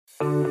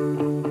Hello,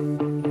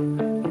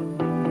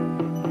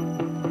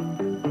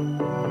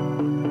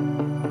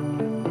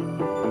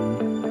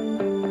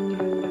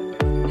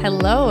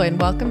 and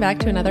welcome back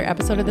to another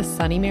episode of the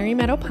Sunny Mary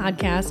Meadow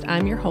podcast.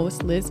 I'm your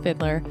host, Liz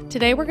Fiddler.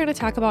 Today, we're going to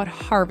talk about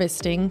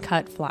harvesting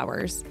cut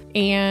flowers.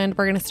 And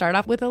we're going to start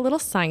off with a little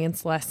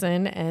science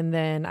lesson. And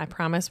then I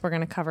promise we're going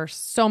to cover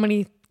so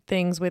many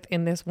things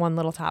within this one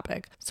little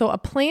topic. So a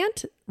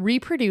plant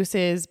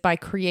reproduces by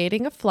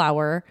creating a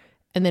flower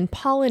and then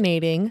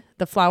pollinating.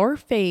 The flower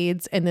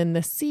fades and then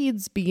the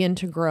seeds begin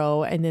to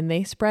grow and then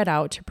they spread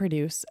out to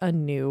produce a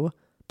new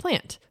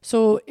plant.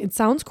 So it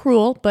sounds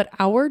cruel, but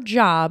our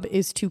job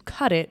is to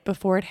cut it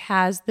before it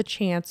has the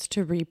chance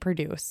to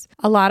reproduce.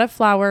 A lot of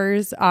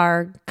flowers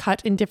are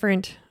cut in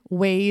different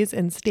ways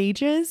and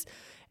stages,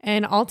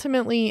 and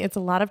ultimately it's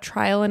a lot of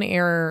trial and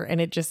error, and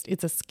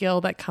it's a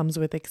skill that comes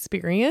with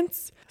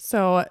experience.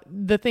 So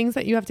the things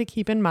that you have to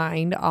keep in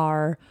mind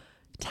are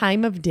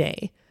time of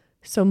day.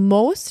 So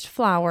most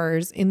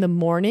flowers in the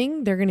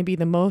morning, they're going to be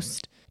the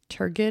most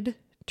turgid.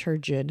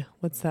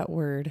 What's that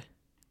word?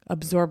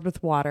 Absorbed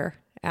with water.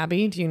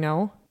 Abby, do you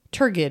know?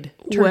 Turgid.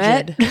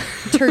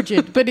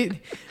 Turgid. But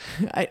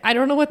I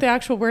don't know what the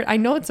actual word, I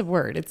know it's a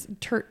word. It's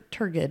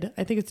turgid.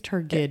 I think it's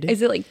turgid.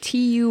 Is it like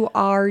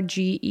Turged?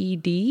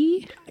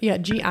 Yeah,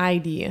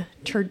 GID.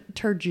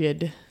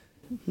 Turgid.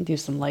 Do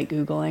some light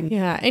Googling.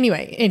 Yeah.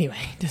 Anyway,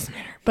 doesn't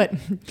matter. But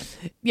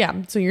yeah,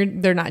 so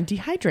they're not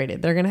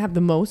dehydrated. They're going to have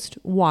the most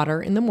water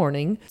in the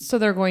morning. So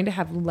they're going to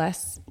have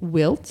less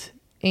wilt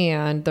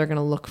and they're going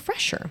to look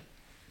fresher.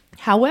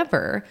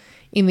 However,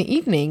 in the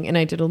evening, and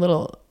I did a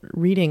little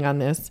reading on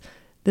this,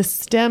 the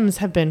stems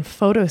have been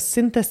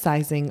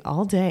photosynthesizing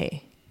all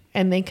day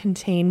and they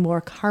contain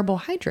more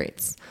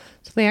carbohydrates.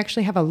 So they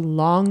actually have a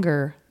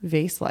longer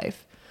vase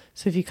life.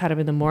 So if you cut them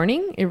in the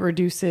morning, it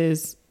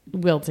reduces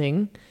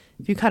wilting.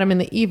 If you cut them in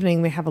the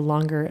evening, they have a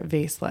longer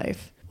vase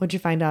life. What'd you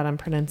find out on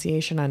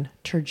pronunciation on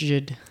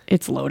turgid?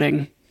 It's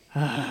loading.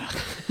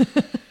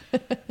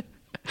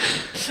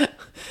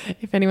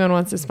 If anyone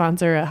wants to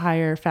sponsor a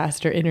higher,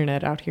 faster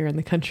internet out here in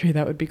the country,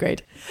 that would be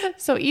great.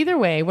 So either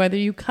way, whether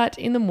you cut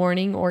in the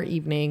morning or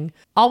evening,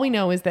 all we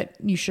know is that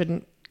you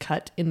shouldn't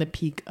cut in the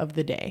peak of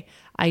the day.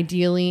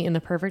 Ideally, in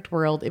the perfect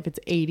world, if it's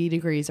 80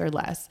 degrees or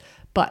less.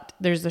 But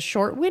there's a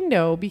short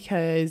window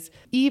because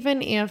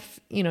even if,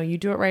 you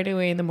do it right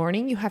away in the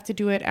morning, you have to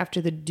do it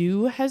after the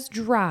dew has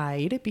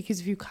dried,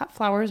 because if you cut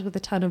flowers with a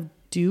ton of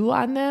dew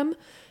on them,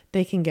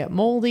 they can get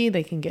moldy,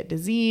 they can get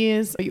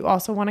disease, but you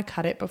also want to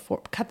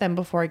cut them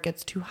before it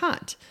gets too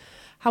hot.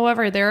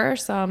 However, there are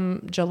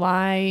some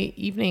July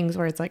evenings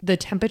where it's like the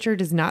temperature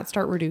does not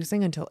start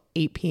reducing until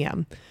 8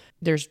 p.m.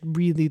 There's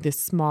really this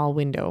small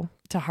window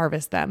to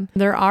harvest them.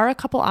 There are a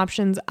couple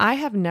options. I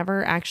have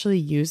never actually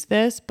used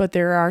this, but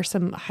there are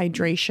some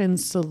hydration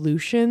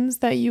solutions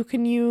that you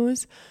can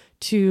use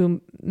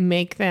to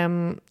make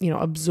them,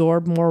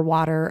 absorb more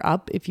water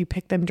up if you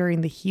pick them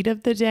during the heat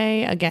of the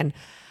day. Again,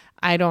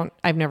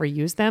 I've never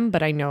used them,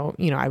 but I know,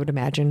 I would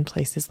imagine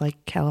places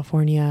like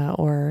California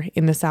or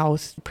in the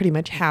South pretty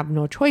much have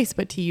no choice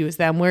but to use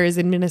them. Whereas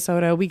in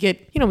Minnesota, we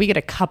get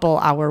a couple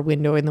hour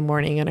window in the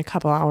morning and a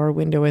couple hour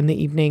window in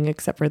the evening,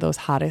 except for those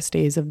hottest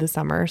days of the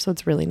summer. So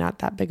it's really not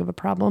that big of a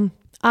problem.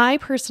 I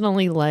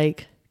personally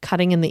like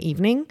cutting in the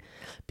evening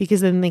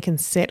because then they can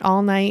sit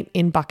all night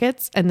in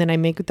buckets. And then I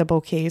make the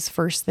bouquets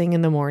first thing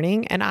in the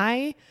morning. And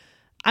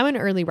I'm an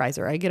early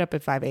riser. I get up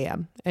at 5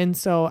 a.m. And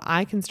so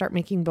I can start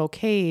making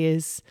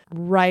bouquets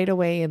right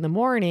away in the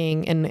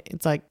morning. And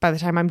it's like by the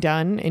time I'm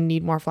done and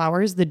need more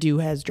flowers, the dew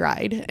has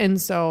dried.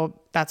 And so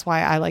that's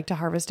why I like to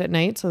harvest at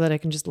night so that I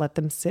can just let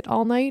them sit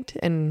all night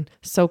and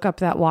soak up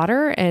that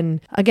water.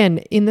 And again,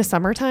 in the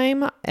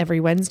summertime,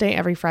 every Wednesday,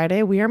 every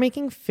Friday, we are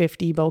making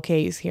 50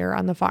 bouquets here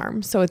on the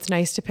farm. So it's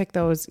nice to pick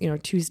those,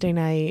 Tuesday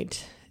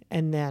night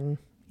and then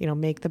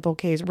make the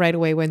bouquets right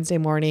away Wednesday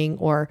morning,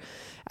 or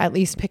at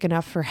least pick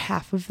enough for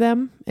half of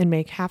them and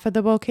make half of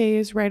the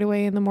bouquets right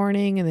away in the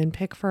morning and then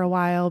pick for a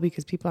while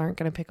because people aren't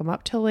going to pick them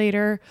up till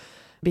later.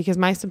 Because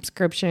my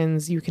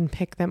subscriptions, you can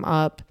pick them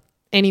up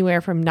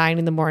anywhere from 9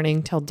 in the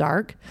morning till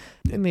dark,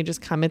 and they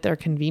just come at their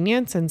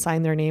convenience and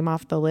sign their name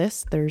off the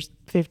list. There's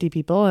 50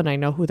 people and I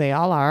know who they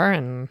all are,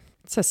 and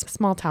it's a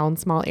small town,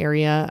 small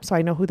area. So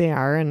I know who they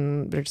are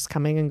and they're just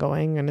coming and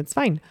going and it's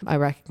fine. I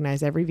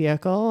recognize every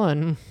vehicle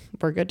and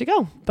we're good to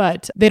go.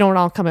 But they don't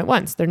all come at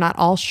once. They're not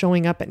all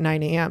showing up at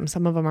 9 a.m.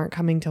 Some of them aren't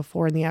coming till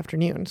 4 in the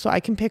afternoon. So I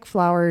can pick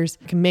flowers,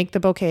 I can make the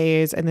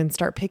bouquets and then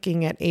start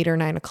picking at 8 or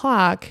 9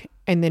 o'clock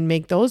and then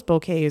make those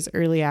bouquets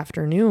early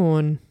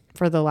afternoon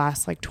for the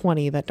last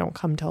 20 that don't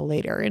come till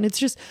later. And it's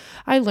just,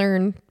 I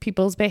learn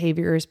people's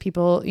behaviors,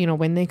 people,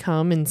 when they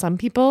come, and some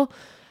people,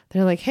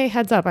 they're like, hey,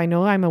 heads up, I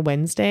know I'm a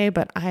Wednesday,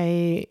 but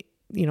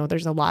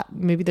there's a lot,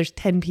 maybe there's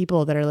 10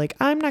 people that are like,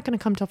 I'm not going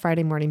to come till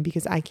Friday morning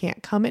because I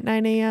can't come at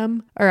 9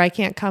 a.m. or I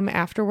can't come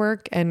after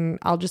work and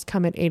I'll just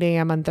come at 8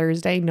 a.m. on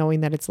Thursday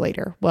knowing that it's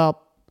later.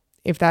 Well,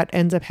 if that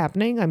ends up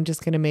happening, I'm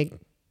just going to make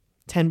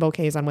 10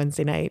 bouquets on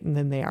Wednesday night and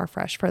then they are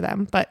fresh for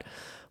them. But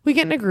we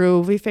get in a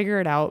groove, we figure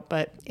it out,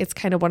 but it's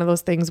kind of one of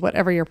those things,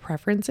 whatever your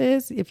preference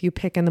is, if you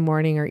pick in the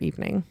morning or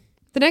evening.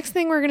 The next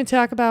thing we're going to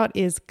talk about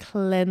is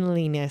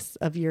cleanliness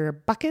of your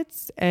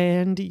buckets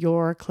and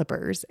your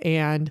clippers.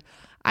 And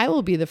I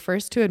will be the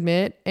first to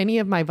admit, any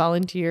of my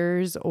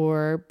volunteers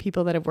or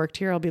people that have worked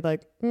here, I'll be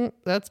like,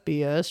 that's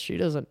BS. She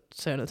doesn't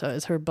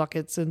sanitize her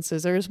buckets and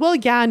scissors. Well,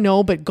 yeah,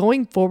 no, but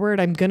going forward,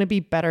 I'm going to be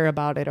better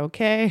about it,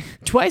 okay?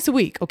 Twice a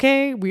week,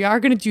 okay? We are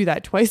going to do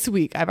that twice a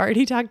week. I've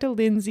already talked to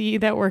Lindsay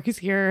that works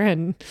here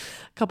and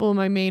a couple of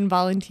my main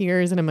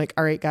volunteers, and I'm like,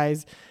 all right,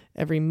 guys,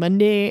 every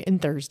Monday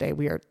and Thursday,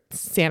 we are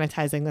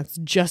sanitizing. That's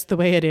just the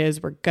way it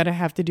is. We're going to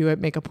have to do it,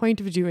 make a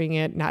point of doing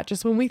it, not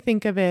just when we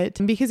think of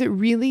it, because it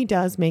really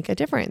does make a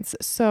difference.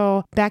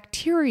 So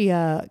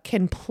bacteria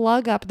can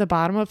plug up the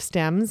bottom of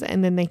stems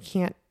and then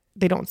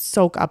they don't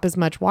soak up as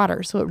much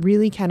water. So it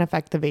really can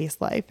affect the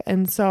vase life.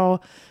 And so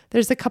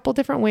there's a couple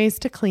different ways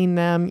to clean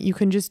them. You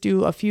can just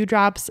do a few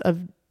drops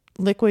of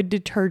liquid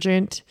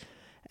detergent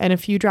and a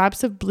few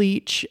drops of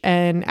bleach,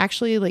 and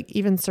actually like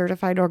even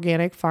certified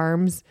organic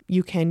farms,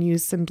 you can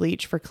use some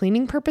bleach for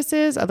cleaning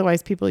purposes.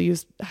 Otherwise people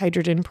use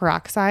hydrogen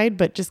peroxide,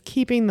 but just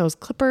keeping those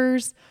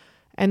clippers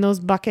and those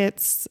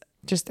buckets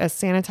just as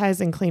sanitized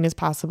and clean as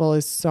possible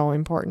is so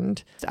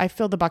important. I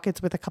fill the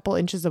buckets with a couple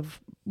inches of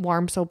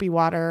warm soapy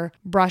water,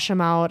 brush them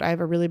out. I have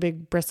a really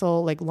big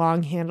bristle, like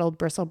long handled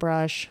bristle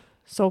brush.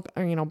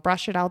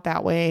 Brush it out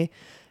that way.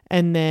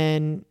 And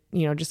then,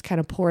 just kind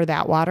of pour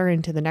that water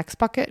into the next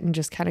bucket and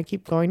just kind of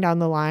keep going down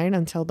the line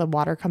until the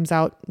water comes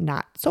out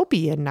not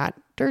soapy and not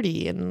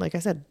dirty. And like I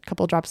said, a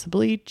couple drops of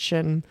bleach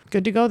and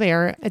good to go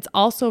there. It's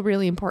also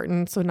really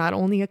important. So not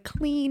only a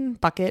clean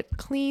bucket,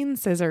 clean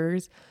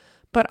scissors,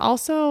 but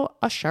also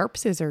a sharp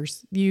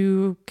scissors.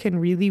 You can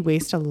really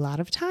waste a lot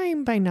of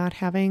time by not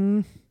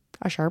having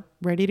a sharp,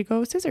 ready to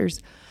go scissors.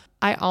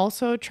 I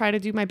also try to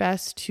do my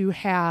best to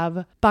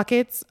have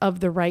buckets of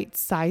the right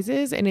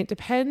sizes, and it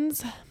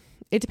depends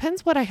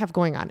what I have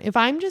going on. If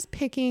I'm just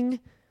picking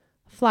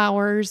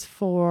flowers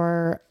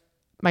for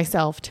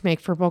myself to make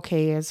for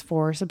bouquets,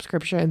 for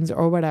subscriptions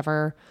or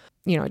whatever,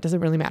 it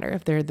doesn't really matter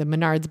if they're the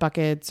Menards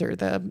buckets or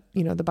the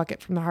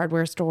bucket from the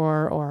hardware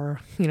store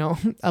or,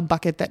 a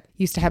bucket that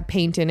used to have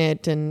paint in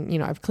it and,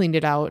 I've cleaned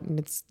it out and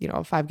it's, a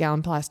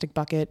 5-gallon plastic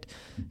bucket,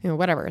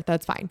 whatever,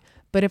 that's fine.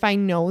 But if I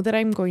know that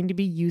I'm going to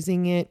be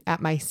using it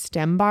at my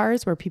stem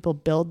bars where people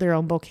build their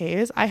own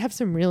bouquets, I have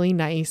some really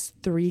nice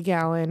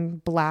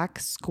 3-gallon black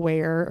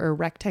square or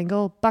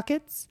rectangle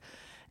buckets.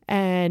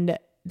 And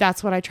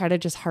that's what I try to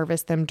just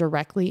harvest them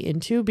directly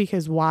into,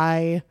 because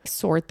why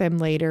sort them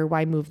later?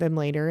 Why move them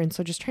later? And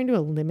so just trying to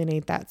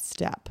eliminate that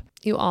step.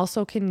 You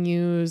also can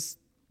use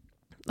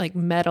like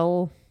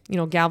metal,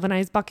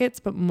 galvanized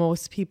buckets, but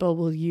most people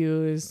will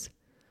use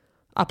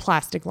a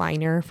plastic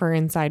liner for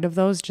inside of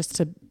those just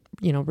to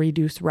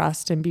reduce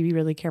rust and be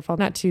really careful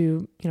not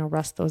to,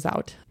 rust those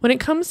out. When it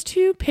comes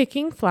to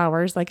picking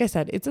flowers, like I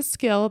said, it's a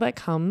skill that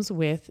comes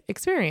with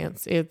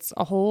experience. It's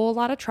a whole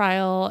lot of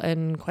trial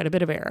and quite a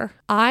bit of error.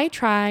 I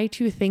try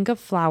to think of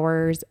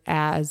flowers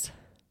as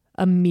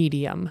a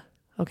medium.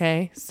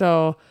 Okay.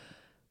 So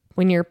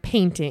when you're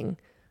painting,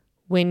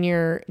 when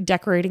you're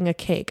decorating a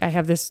cake, I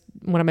have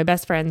one of my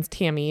best friends,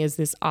 Tammy, is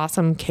this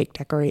awesome cake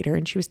decorator,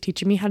 and she was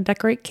teaching me how to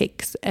decorate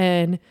cakes.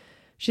 And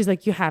she's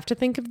like, you have to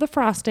think of the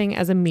frosting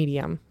as a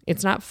medium.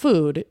 It's not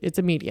food, it's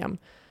a medium.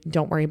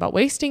 Don't worry about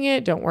wasting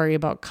it. Don't worry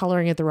about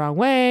coloring it the wrong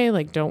way.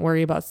 Like, don't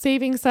worry about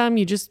saving some.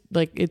 You just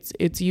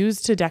it's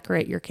used to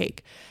decorate your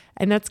cake.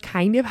 And that's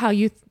kind of how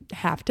you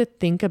have to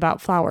think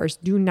about flowers.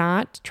 Do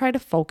not try to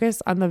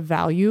focus on the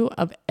value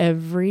of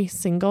every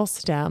single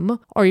stem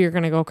or you're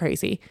going to go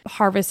crazy.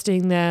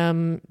 Harvesting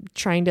them,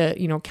 trying to,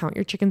 count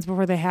your chickens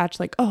before they hatch.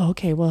 Like, oh,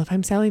 okay, well, if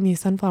I'm selling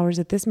these sunflowers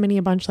at this many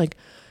a bunch, like,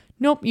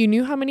 nope, you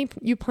knew how many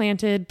you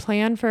planted,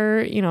 plan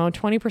for,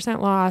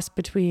 20% loss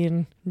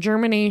between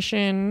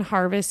germination,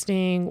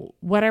 harvesting,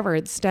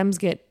 whatever. The stems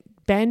get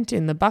bent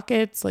in the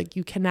buckets. Like,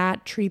 you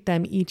cannot treat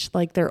them each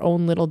like their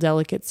own little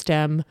delicate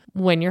stem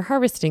when you're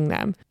harvesting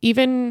them.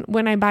 Even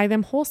when I buy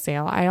them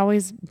wholesale, I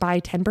always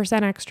buy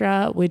 10%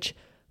 extra, which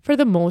for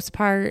the most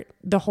part,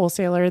 the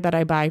wholesaler that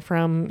I buy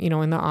from,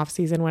 in the off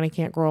season when I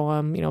can't grow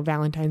them,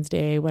 Valentine's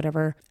Day,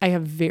 whatever, I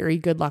have very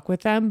good luck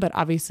with them. But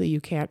obviously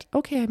you can't,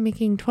 okay, I'm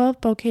making 12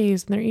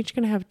 bouquets and they're each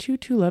going to have 2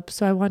 tulips.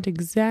 So I want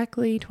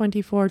exactly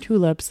 24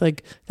 tulips.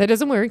 Like, that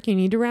doesn't work. You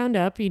need to round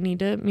up. You need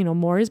to,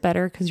 more is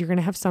better, because you're going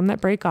to have some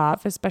that break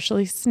off,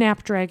 especially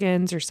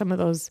snapdragons or some of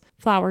those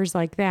flowers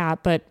like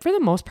that. But for the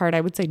most part, I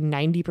would say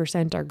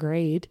 90% are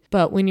great.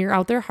 But when you're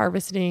out there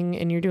harvesting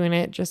and you're doing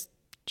it, just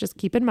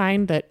keep in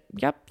mind that,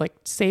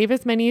 save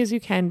as many as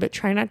you can, but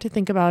try not to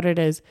think about it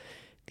as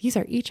these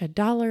are each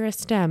 $1 a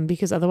stem,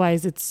 because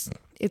otherwise it's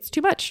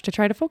too much to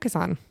try to focus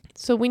on.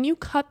 So when you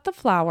cut the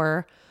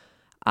flower,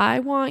 I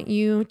want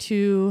you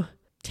to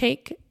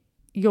take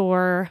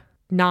your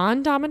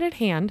non-dominant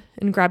hand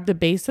and grab the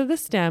base of the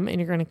stem,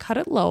 and you're going to cut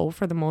it low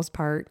for the most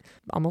part.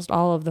 Almost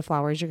all of the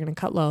flowers you're going to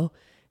cut low,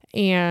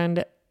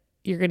 and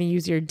you're going to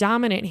use your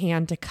dominant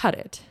hand to cut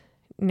it.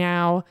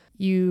 Now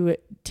you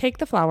take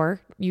the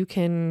flower, you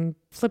can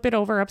flip it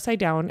over upside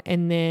down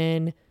and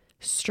then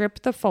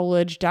strip the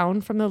foliage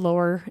down from the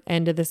lower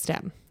end of the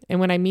stem. And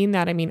when I mean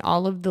that, I mean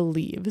all of the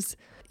leaves.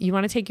 You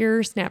want to take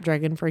your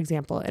snapdragon, for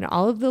example, and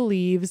all of the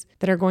leaves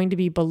that are going to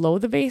be below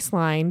the vase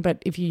line,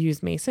 but if you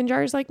use mason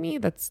jars like me,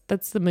 that's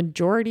the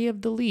majority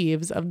of the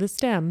leaves of the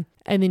stem.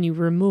 And then you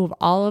remove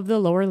all of the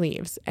lower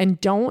leaves. And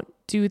don't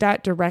do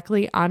that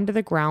directly onto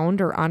the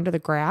ground or onto the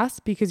grass,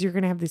 because you're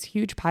going to have this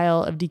huge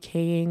pile of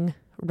decaying,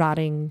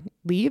 rotting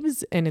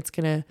leaves, and it's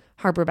going to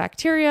harbor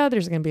bacteria.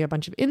 There's going to be a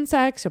bunch of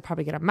insects. You'll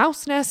probably get a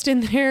mouse nest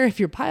in there if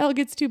your pile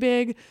gets too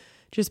big.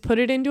 Just put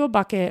it into a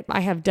bucket.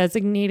 I have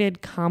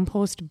designated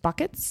compost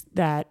buckets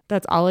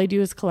that's all I do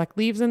is collect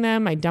leaves in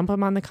them. I dump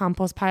them on the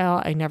compost pile.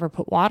 I never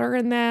put water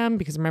in them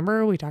because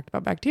remember we talked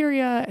about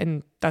bacteria,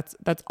 and that's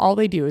all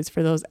they do is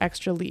for those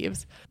extra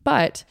leaves.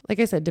 But like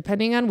I said,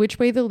 depending on which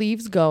way the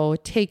leaves go,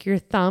 take your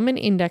thumb and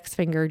index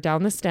finger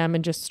down the stem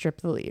and just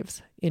strip the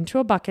leaves into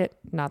a bucket,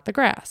 not the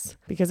grass.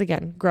 Because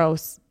again,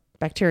 gross,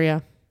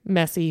 bacteria,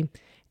 messy.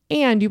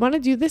 And you want to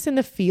do this in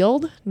the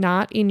field,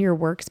 not in your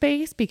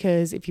workspace,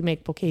 because if you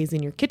make bouquets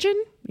in your kitchen,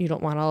 you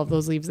don't want all of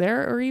those leaves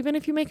there. Or even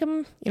if you make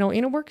them, in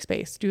a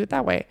workspace, do it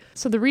that way.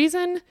 So the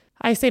reason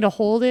I say to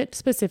hold it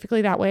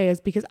specifically that way is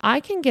because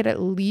I can get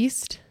at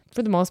least,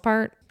 for the most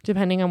part,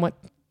 depending on what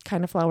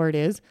kind of flower it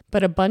is,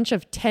 but a bunch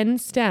of 10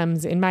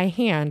 stems in my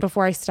hand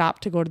before I stop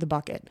to go to the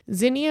bucket.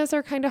 Zinnias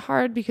are kind of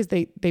hard because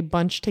they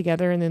bunch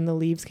together and then the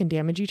leaves can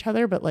damage each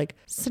other. But like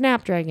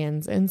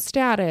snapdragons and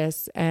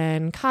status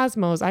and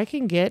cosmos, I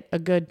can get a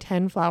good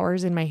 10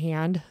 flowers in my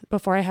hand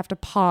before I have to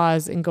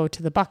pause and go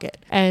to the bucket.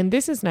 And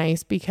this is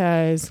nice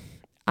because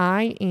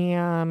I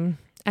am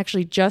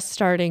actually just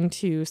starting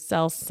to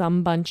sell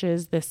some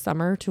bunches this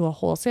summer to a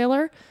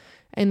wholesaler,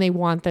 and they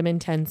want them in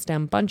 10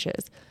 stem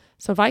bunches.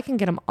 So if I can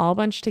get them all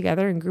bunched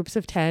together in groups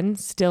of 10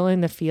 still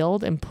in the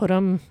field and put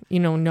them,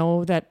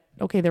 know that,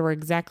 okay, there were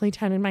exactly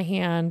 10 in my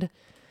hand,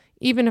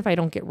 even if I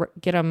don't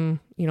get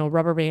them,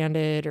 rubber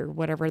banded or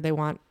whatever they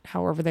want,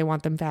 however they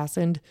want them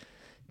fastened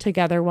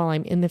together while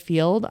I'm in the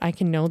field, I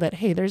can know that,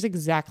 hey, there's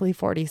exactly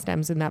 40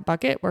 stems in that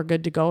bucket. We're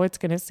good to go. It's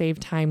going to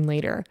save time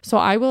later. So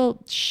I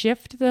will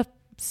shift the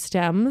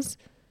stems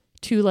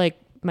to like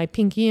my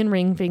pinky and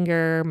ring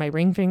finger, my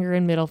ring finger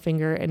and middle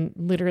finger, and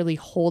literally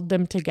hold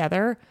them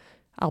together.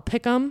 I'll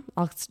pick them,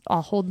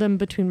 I'll hold them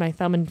between my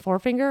thumb and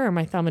forefinger or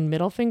my thumb and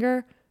middle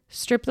finger,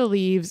 strip the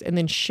leaves, and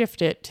then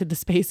shift it to the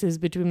spaces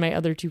between my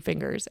other two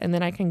fingers. And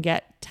then I can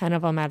get 10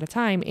 of them at a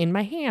time in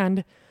my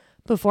hand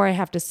before I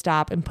have to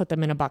stop and put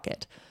them in a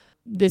bucket.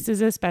 This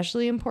is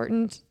especially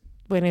important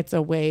when it's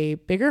a way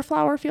bigger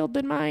flower field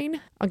than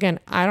mine. Again,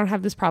 I don't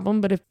have this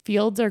problem, but if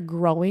fields are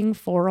growing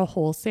for a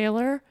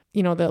wholesaler,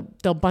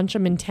 they'll bunch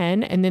them in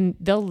 10, and then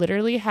they'll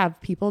literally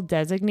have people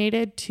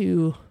designated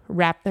to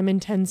wrap them in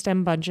 10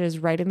 stem bunches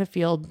right in the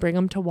field, bring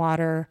them to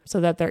water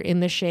so that they're in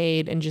the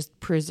shade and just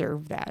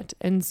preserve that.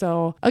 And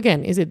so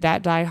again, is it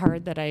that die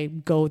hard that I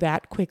go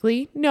that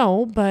quickly?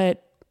 No,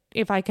 but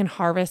if I can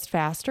harvest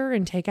faster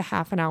and take a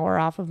half an hour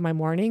off of my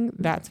morning,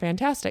 that's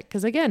fantastic.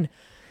 Because again,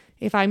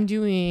 if I'm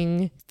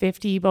doing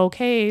 50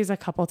 bouquets a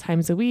couple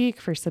times a week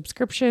for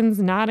subscriptions,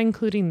 not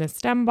including the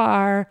stem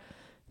bar,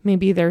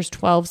 maybe there's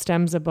 12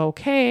 stems a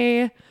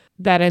bouquet.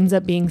 That ends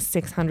up being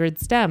 600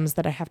 stems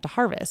that I have to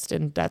harvest.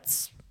 And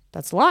that's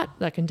a lot.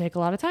 That can take a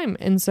lot of time.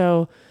 And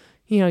so,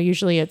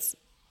 usually it's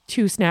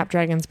 2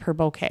 snapdragons per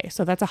bouquet.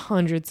 So that's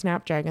 100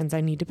 snapdragons I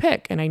need to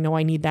pick. And I know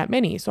I need that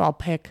many. So I'll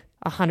pick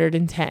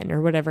 110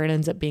 or whatever it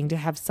ends up being to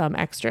have some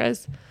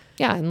extras.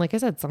 Yeah. And like I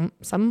said,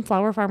 some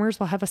flower farmers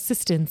will have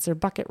assistants or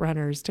bucket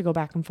runners to go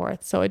back and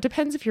forth. So it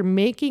depends if you're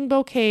making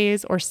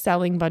bouquets or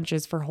selling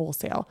bunches for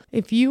wholesale.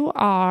 If you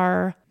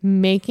are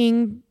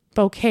making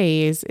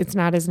bouquets, it's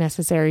not as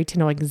necessary to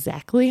know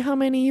exactly how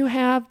many you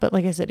have. But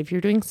like I said, if you're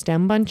doing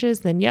stem bunches,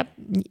 then yep,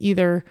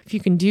 either if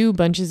you can do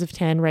bunches of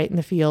 10 right in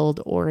the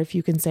field, or if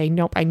you can say,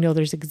 nope, I know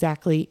there's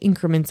exactly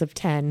increments of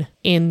 10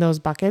 in those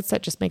buckets,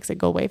 that just makes it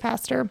go way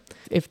faster.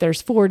 If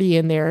there's 40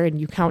 in there and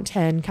you count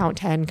 10, count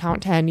 10,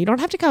 count 10, you don't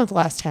have to count the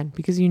last 10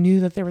 because you knew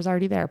that there was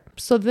already there.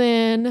 So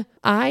then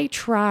I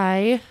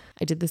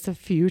did this a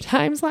few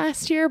times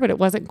last year, but it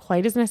wasn't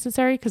quite as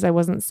necessary because I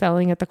wasn't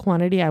selling at the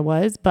quantity I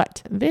was.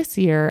 But this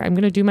year, I'm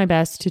going to do my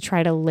best to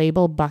try to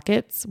label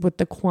buckets with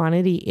the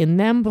quantity in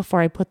them before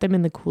I put them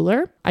in the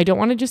cooler. I don't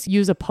want to just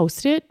use a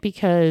Post-it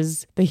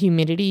because the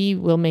humidity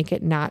will make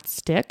it not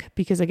stick.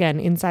 Because again,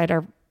 inside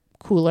our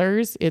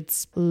coolers,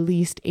 it's at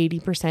least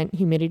 80%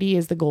 humidity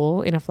is the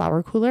goal in a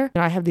flower cooler.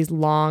 And I have these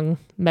long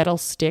metal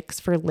sticks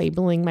for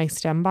labeling my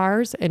stem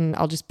bars, and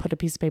I'll just put a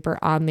piece of paper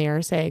on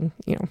there saying,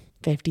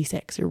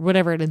 56 or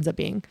whatever it ends up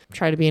being.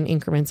 Try to be in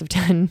increments of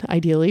 10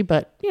 ideally,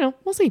 but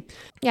we'll see.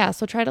 Yeah.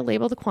 So try to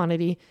label the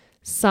quantity.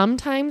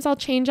 Sometimes I'll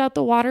change out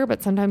the water,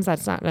 but sometimes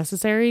that's not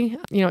necessary.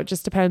 It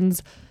just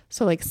depends.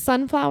 So like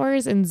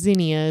sunflowers and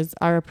zinnias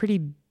are a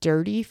pretty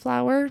dirty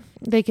flower.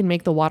 They can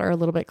make the water a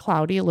little bit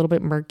cloudy, a little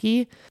bit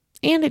murky.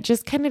 And it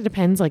just kind of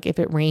depends, like if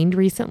it rained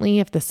recently,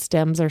 if the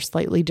stems are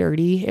slightly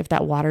dirty, if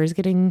that water is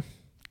getting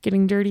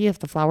getting dirty if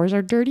the flowers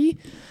are dirty.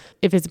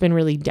 If it's been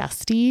really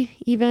dusty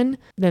even,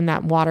 then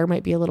that water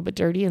might be a little bit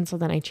dirty. And so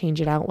then I change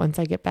it out once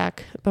I get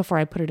back before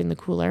I put it in the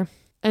cooler.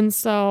 And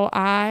so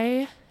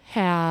I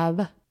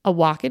have a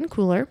walk-in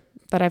cooler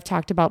that I've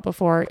talked about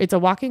before. It's a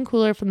walk-in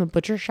cooler from the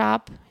butcher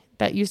shop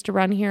that used to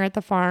run here at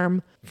the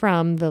farm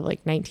from the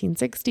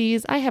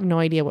 1960s. I have no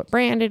idea what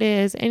brand it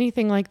is,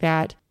 anything like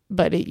that,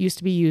 but it used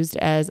to be used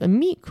as a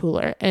meat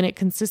cooler, and it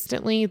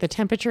consistently, the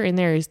temperature in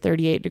there is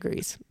 38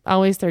 degrees,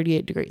 always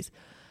 38 degrees.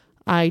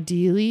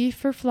 Ideally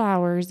for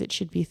flowers, it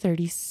should be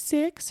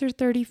 36 or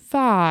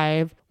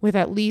 35 with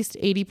at least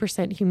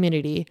 80%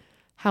 humidity.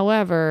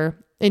 However,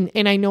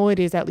 and I know it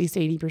is at least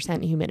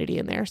 80% humidity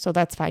in there, so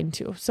that's fine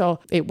too.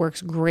 So it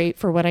works great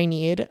for what I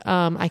need.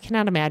 I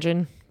cannot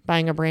imagine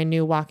buying a brand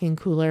new walk-in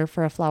cooler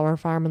for a flower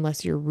farm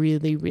unless you're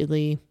really,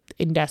 really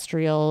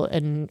industrial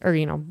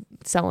or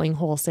selling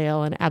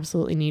wholesale and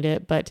absolutely need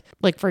it. But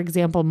for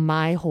example,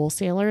 my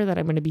wholesaler that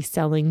I'm going to be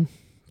selling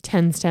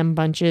 10 stem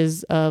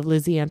bunches of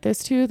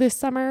Lysianthus to this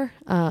summer,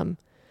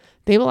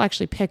 they will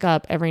actually pick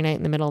up every night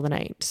in the middle of the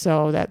night.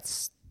 So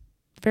that's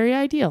very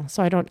ideal.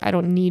 So I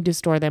don't need to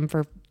store them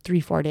for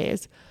 3-4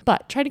 days,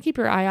 but try to keep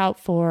your eye out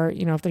for,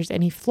 if there's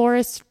any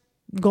florists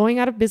going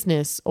out of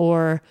business,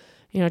 or,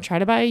 try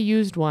to buy a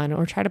used one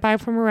or try to buy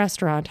from a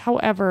restaurant.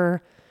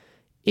 However,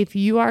 if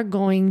you are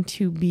going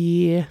to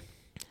be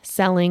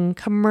selling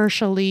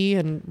commercially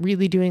and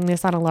really doing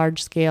this on a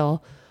large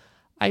scale,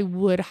 I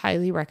would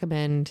highly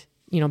recommend,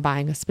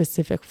 buying a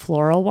specific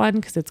floral one,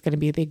 because it's going to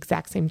be the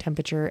exact same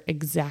temperature,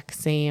 exact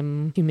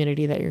same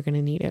humidity that you're going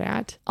to need it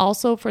at.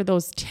 Also, for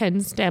those 10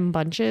 stem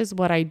bunches,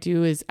 what I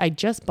do is I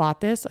just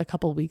bought this a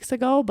couple weeks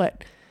ago,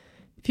 but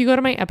if you go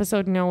to my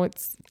episode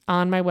notes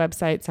on my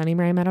website,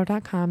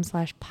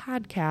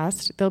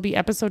 sunnymariemeadow.com/podcast, there'll be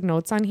episode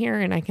notes on here,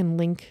 and I can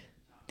link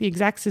the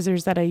exact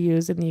scissors that I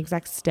use and the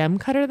exact stem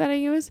cutter that I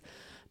use.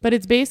 But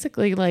it's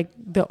basically like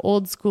the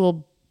old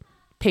school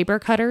paper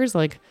cutters.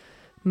 Like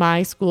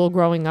my school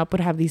growing up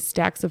would have these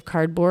stacks of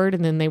cardboard,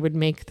 and then they would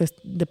make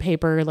the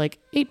paper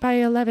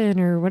 8x11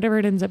 or whatever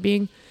it ends up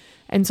being.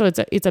 And so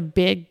it's a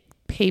big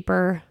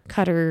paper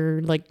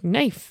cutter,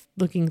 knife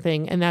looking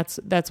thing. And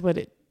that's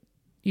what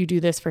you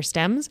do this for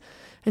stems.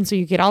 And so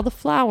you get all the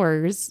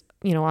flowers,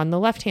 on the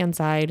left-hand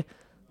side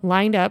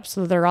lined up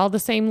so they're all the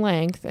same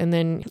length. And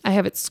then I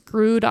have it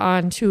screwed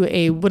onto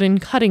a wooden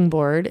cutting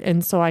board.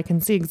 And so I can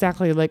see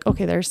exactly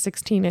okay, there's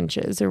 16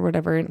 inches or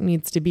whatever it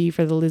needs to be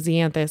for the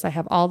Lysianthus. I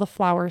have all the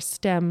flower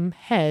stem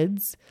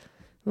heads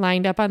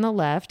lined up on the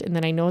left. And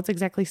then I know it's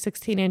exactly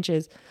 16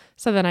 inches.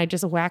 So then I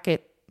just whack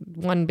it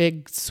one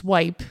big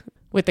swipe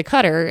with the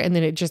cutter, and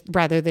then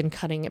rather than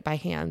cutting it by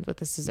hand with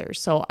the scissors.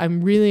 So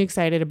I'm really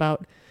excited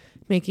about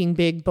making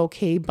big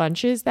bouquet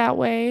bunches that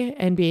way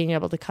and being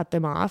able to cut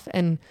them off.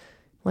 And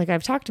like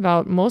I've talked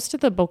about, most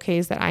of the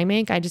bouquets that I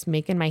just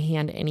make in my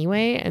hand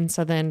anyway. And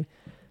so then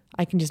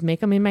I can just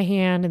make them in my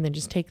hand and then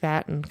just take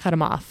that and cut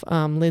them off.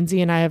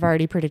 Lindsay and I have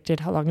already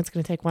predicted how long it's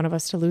going to take one of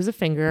us to lose a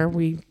finger.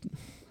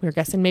 We're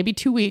guessing maybe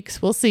 2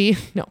 weeks. We'll see.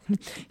 No,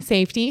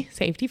 safety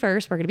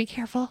first. We're going to be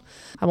careful.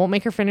 I won't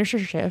make her finish her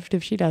shift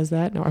if she does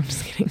that. No, I'm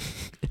just kidding.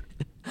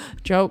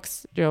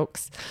 Jokes.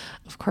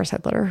 Of course,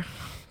 I'd let her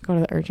go to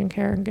the urgent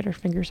care and get her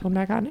fingers sewn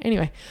back on.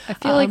 Anyway, I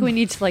feel like we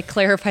need to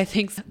clarify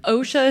things.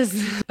 OSHA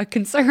is a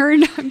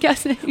concern, I'm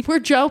guessing. We're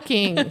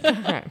joking.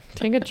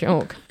 Take a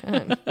joke.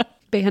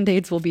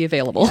 Band-Aids will be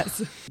available.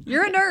 Yes.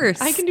 You're a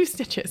nurse. I can do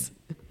stitches.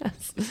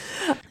 Yes.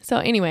 So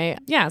anyway,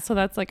 so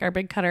that's our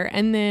big cutter.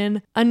 And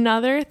then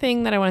another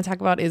thing that I want to talk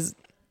about is,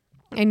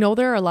 I know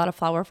there are a lot of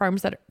flower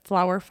farmers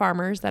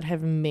that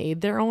have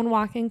made their own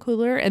walk-in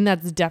cooler. And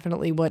that's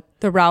definitely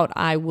the route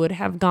I would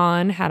have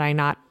gone had I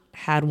not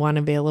had one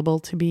available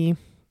to be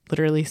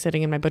literally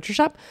sitting in my butcher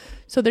shop.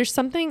 So there's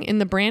something, and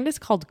the brand is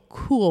called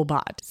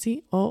Coolbot,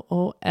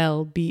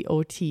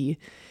 Coolbot.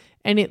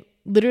 And it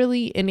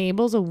literally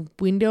enables a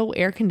window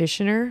air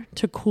conditioner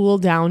to cool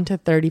down to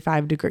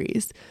 35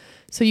 degrees.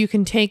 So you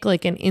can take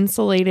an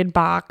insulated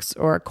box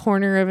or a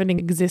corner of an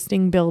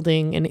existing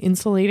building and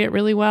insulate it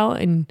really well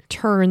and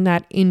turn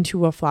that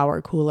into a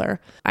flower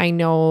cooler. I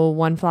know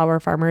one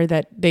flower farmer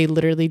that they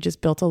literally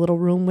just built a little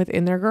room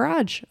within their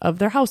garage of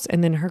their house.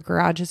 And then her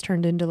garage is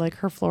turned into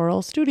her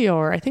floral studio,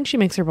 or I think she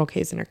makes her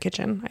bouquets in her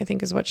kitchen, I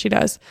think is what she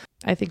does.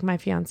 I think my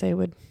fiance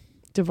would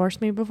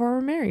divorce me before we're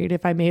married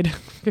if I made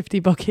 50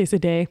 bouquets a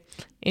day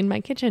in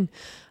my kitchen,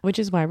 which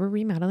is why we're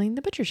remodeling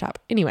the butcher shop.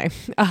 Anyway,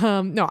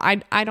 no,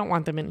 I don't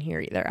want them in here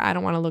either. I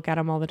don't want to look at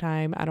them all the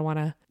time. I don't want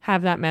to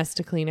have that mess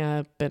to clean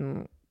up.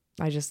 And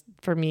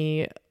for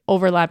me,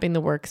 overlapping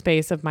the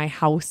workspace of my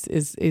house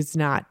is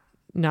not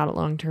a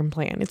long-term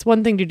plan. It's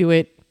one thing to do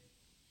it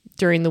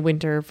during the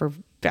winter for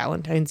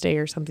Valentine's Day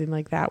or something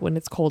like that when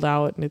it's cold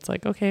out and it's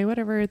okay,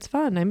 whatever, it's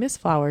fun. I miss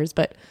flowers.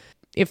 But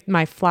if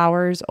my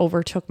flowers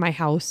overtook my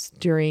house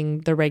during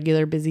the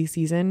regular busy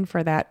season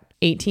for that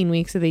 18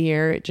 weeks of the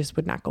year, it just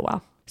would not go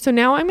well. So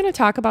now I'm going to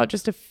talk about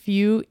just a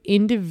few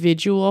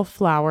individual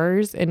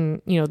flowers and,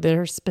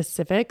 their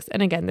specifics.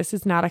 And again, this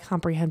is not a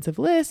comprehensive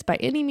list by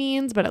any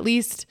means, but at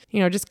least,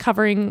 just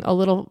covering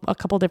a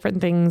couple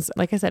different things.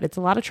 Like I said, it's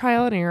a lot of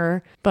trial and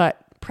error,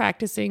 but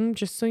practicing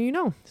just so you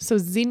know. So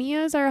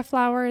zinnias are a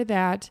flower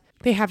that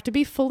they have to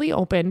be fully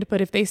opened,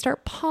 but if they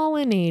start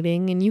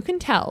pollinating, and you can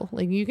tell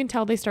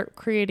they start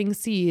creating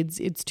seeds,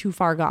 it's too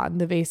far gone.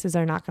 The vases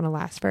are not going to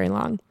last very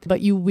long.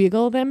 But you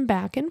wiggle them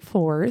back and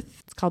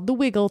forth. It's called the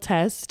wiggle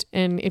test.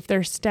 And if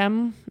their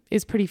stem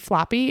is pretty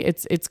floppy,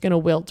 it's going to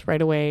wilt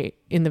right away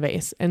in the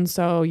vase. And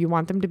so you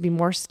want them to be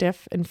more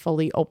stiff and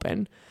fully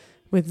open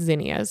with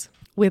zinnias.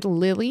 With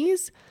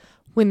lilies,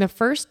 when the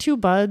first two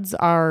buds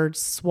are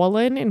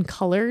swollen and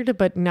colored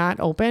but not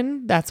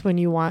open, that's when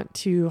you want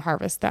to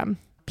harvest them.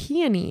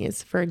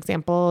 Peonies, for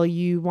example,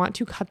 you want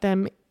to cut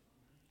them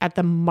at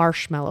the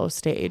marshmallow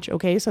stage.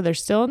 Okay, so they're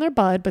still in their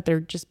bud, but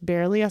they're just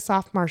barely a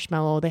soft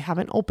marshmallow. They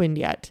haven't opened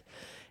yet.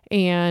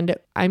 And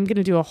I'm going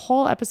to do a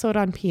whole episode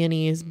on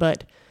peonies,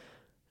 but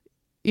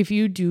if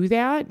you do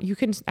that, you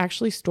can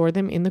actually store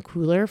them in the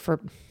cooler for,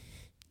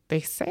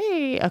 they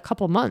say, a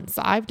couple months.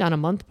 I've done a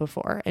month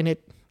before, and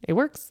it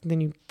works.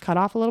 Then you cut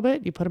off a little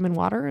bit, you put them in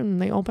water,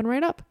 and they open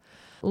right up.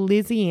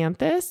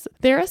 Lisianthus,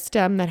 they're a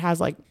stem that has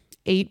like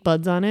 8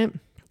 buds on it.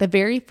 The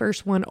very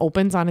first one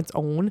opens on its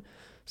own.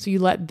 So you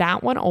let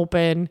that one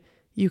open.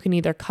 You can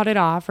either cut it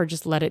off or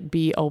just let it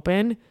be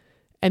open.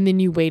 And then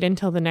you wait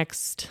until the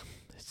next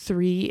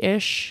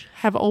 3-ish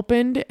have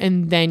opened,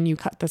 and then you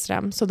cut the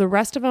stem. So the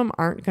rest of them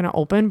aren't going to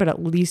open, but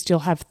at least you'll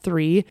have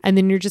 3. And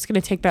then you're just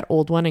going to take that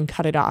old one and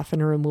cut it off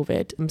and remove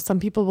it. Some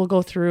people will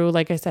go through,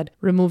 like I said,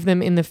 remove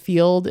them in the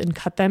field and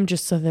cut them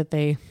just so that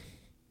they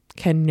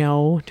can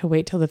know to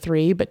wait till the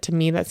 3. But to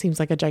me, that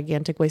seems like a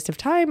gigantic waste of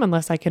time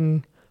unless I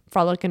can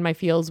frolic in my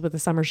fields with a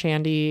summer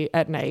shandy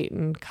at night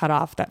and cut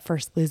off that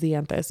first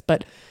Lisianthus.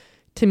 But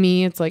to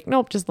me, it's like,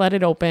 nope, just let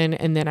it open.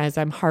 And then as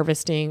I'm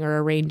harvesting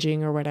or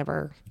arranging or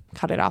whatever,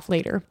 cut it off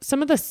later.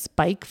 Some of the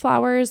spike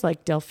flowers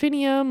like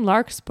delphinium,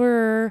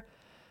 larkspur,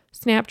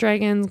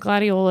 snapdragons,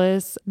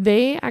 gladiolus,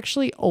 they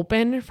actually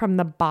open from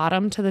the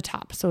bottom to the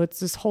top. So it's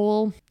this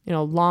whole,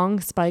 long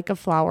spike of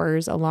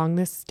flowers along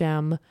this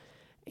stem.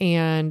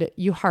 And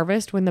you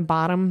harvest when the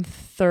bottom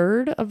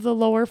third of the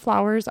lower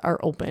flowers are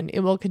open.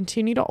 It will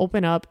continue to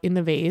open up in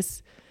the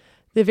vase.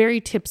 The very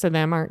tips of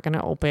them aren't going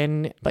to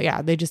open, but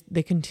yeah,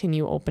 they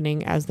continue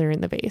opening as they're in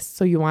the vase.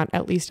 So you want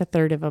at least a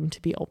third of them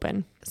to be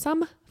open.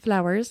 Some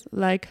flowers,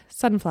 like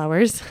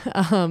sunflowers,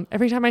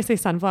 every time I say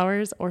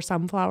sunflowers or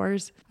some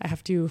flowers, I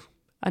have to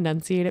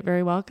enunciate it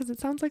very well because it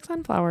sounds like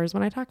sunflowers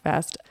when I talk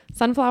fast.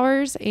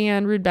 Sunflowers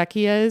and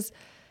rudbeckias,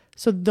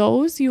 so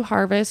those you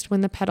harvest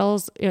when the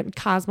petals,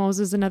 cosmos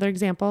is another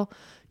example,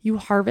 you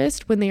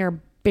harvest when they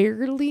are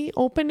barely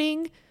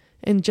opening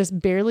and just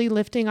barely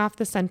lifting off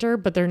the center,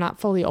 but they're not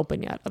fully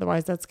open yet.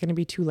 Otherwise, that's going to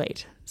be too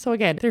late. So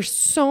again, there's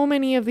so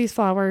many of these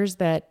flowers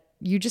that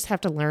you just have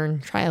to learn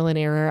trial and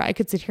error. I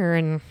could sit here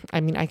and,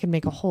 I could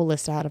make a whole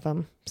list out of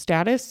them.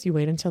 Status, you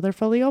wait until they're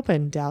fully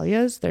open.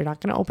 Dahlias, they're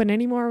not going to open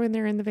anymore when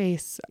they're in the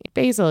vase.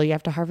 Basil, you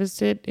have to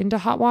harvest it into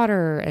hot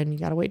water and you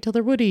got to wait till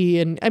they're woody.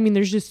 And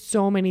there's just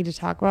so many to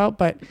talk about.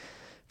 But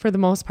for the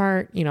most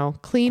part,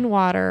 clean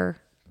water,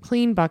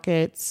 clean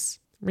buckets,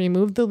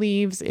 remove the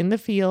leaves in the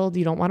field.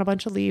 You don't want a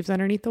bunch of leaves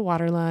underneath the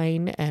water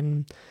line,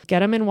 and get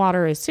them in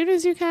water as soon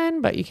as you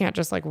can, but you can't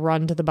just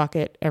run to the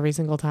bucket every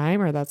single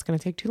time, or that's going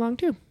to take too long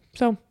too.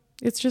 So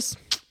it's just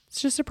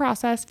a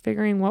process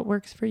figuring what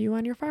works for you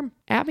on your farm.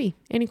 Abby,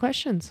 any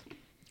questions?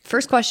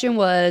 First question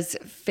was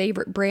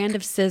favorite brand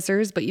of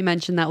scissors, but you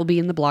mentioned that will be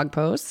in the blog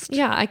post.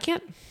 Yeah, I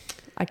can't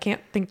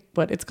think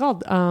what it's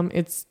called.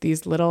 It's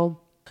these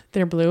little,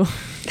 they're blue.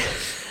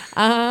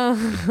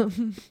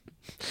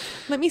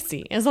 Let me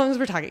see. As long as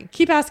we're talking,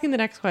 keep asking the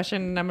next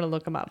question and I'm going to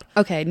look them up.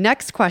 Okay.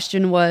 Next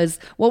question was,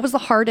 what was the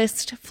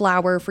hardest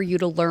flower for you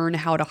to learn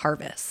how to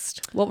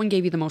harvest? What one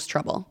gave you the most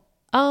trouble?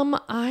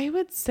 I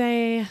would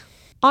say,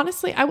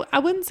 honestly, I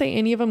wouldn't say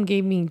any of them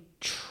gave me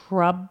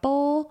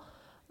trouble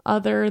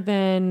other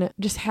than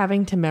just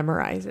having to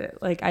memorize it.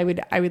 I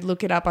would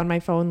look it up on my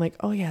phone,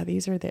 oh yeah,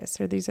 these are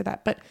this or these are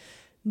that. But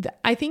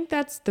I think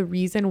that's the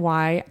reason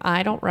why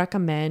I don't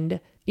recommend,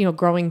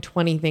 growing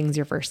 20 things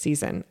your first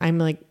season.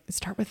 I'm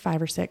start with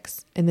 5 or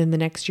 6, and then the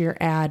next year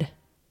add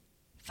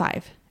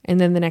 5, and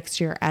then the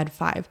next year add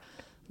 5.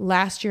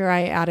 Last year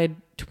I added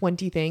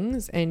 20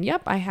 things, and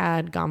yep, I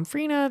had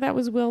Gomphrena that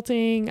was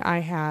wilting. I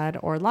had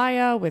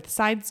Orlia with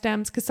side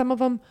stems, because some of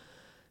them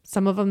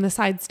the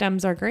side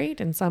stems are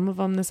great, and some of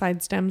them the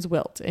side stems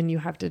wilt, and you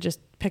have to just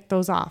pick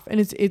those off. And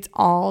it's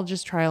all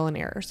just trial and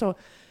error. So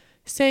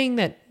saying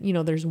that,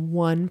 there's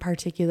one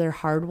particular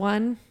hard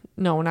one,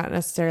 no, not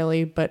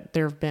necessarily, but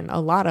there have been a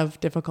lot of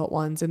difficult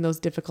ones, and those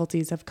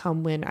difficulties have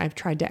come when I've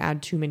tried to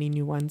add too many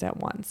new ones at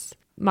once.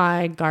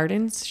 My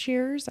garden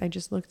shears, I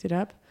just looked it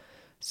up.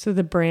 So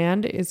the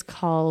brand is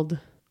called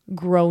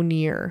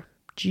Growneer,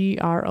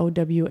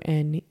 Growneer,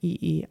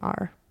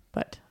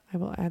 but I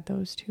will add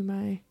those to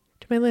my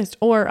list.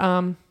 Or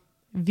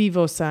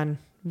Vivosun,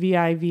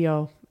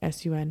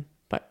 Vivosun.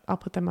 but I'll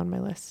put them on my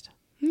list.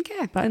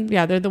 Okay. But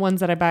yeah, they're the ones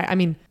that I buy. I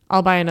mean,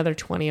 I'll buy another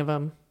 20 of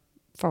them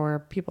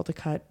for people to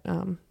cut.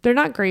 They're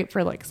not great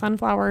for like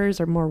sunflowers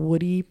or more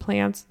woody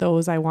plants.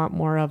 Those I want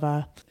more of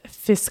a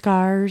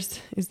Fiskars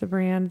is the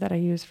brand that I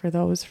use for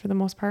those for the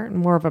most part, and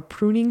more of a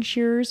pruning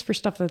shears for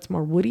stuff that's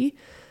more woody.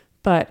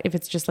 But if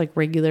it's just like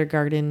regular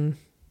garden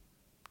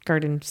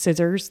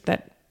scissors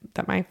that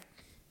my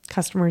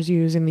customers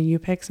use in the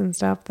U-picks and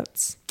stuff,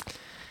 that's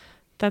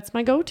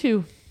my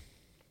go-to.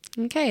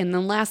 Okay, and the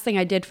last thing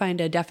I did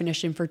find a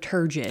definition for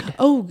turgid.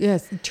 Oh,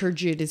 yes.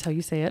 Turgid is how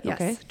you say it.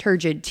 Yes, Okay.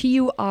 turgid.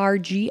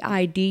 Turgid.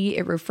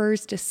 It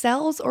refers to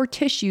cells or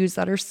tissues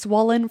that are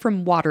swollen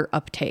from water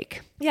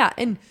uptake. Yeah,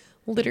 and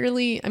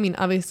literally, I mean,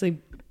 obviously,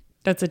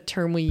 that's a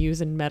term we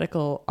use in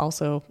medical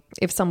also.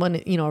 If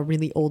someone, a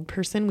really old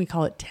person, we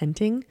call it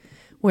tenting,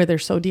 where they're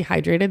so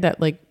dehydrated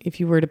that like if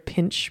you were to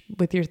pinch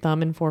with your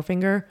thumb and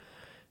forefinger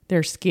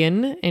their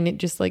skin and it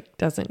just like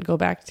doesn't go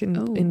back to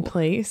in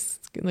place,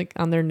 like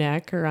on their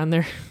neck or on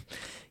their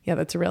yeah,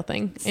 that's a real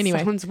thing.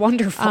 Anyway, sounds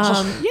wonderful.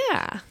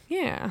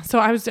 Yeah. So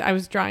I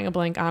was drawing a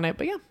blank on it,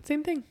 but yeah,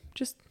 same thing.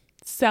 Just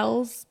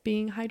cells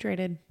being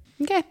hydrated.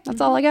 Okay,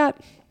 that's all I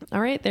got. All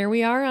right, there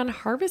we are on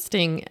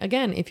harvesting.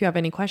 Again, if you have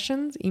any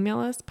questions, email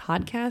us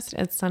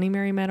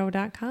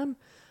podcast@sunnymarymeadow.com.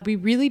 We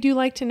really do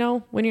like to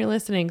know when you're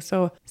listening.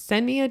 So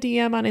send me a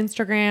DM on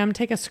Instagram,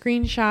 take a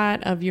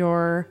screenshot of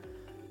your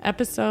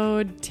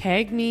episode,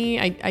 tag me.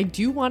 I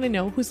do want to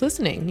know who's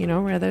listening,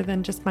 rather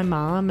than just my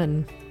mom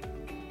and,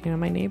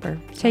 my neighbor.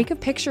 So. Take a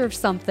picture of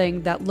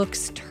something that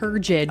looks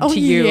turgid to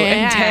you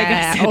and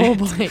tag us. Oh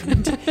boy.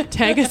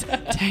 tag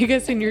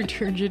us in your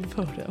turgid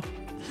photo.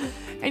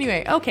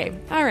 Anyway, okay.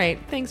 All right.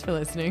 Thanks for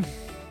listening.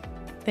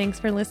 Thanks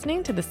for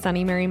listening to the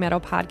Sunny Mary Meadow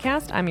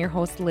podcast. I'm your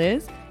host,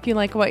 Liz. If you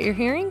like what you're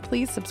hearing,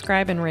 please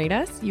subscribe and rate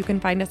us. You can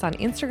find us on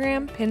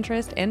Instagram,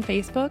 Pinterest, and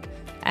Facebook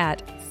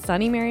at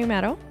Sunny Mary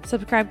Meadow.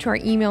 Subscribe to our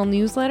email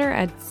newsletter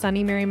at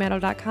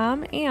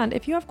sunnymarymeadow.com. And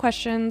if you have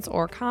questions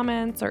or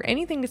comments or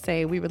anything to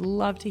say, we would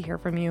love to hear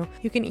from you.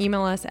 You can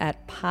email us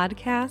at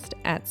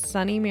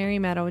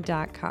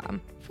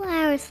podcast@sunnymarymeadow.com.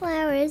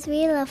 Flowers,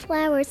 we love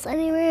flowers.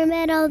 Sunny Mary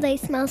Meadow, they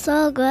smell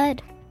so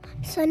good.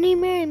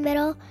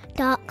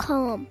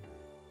 sunnymarymeadow.com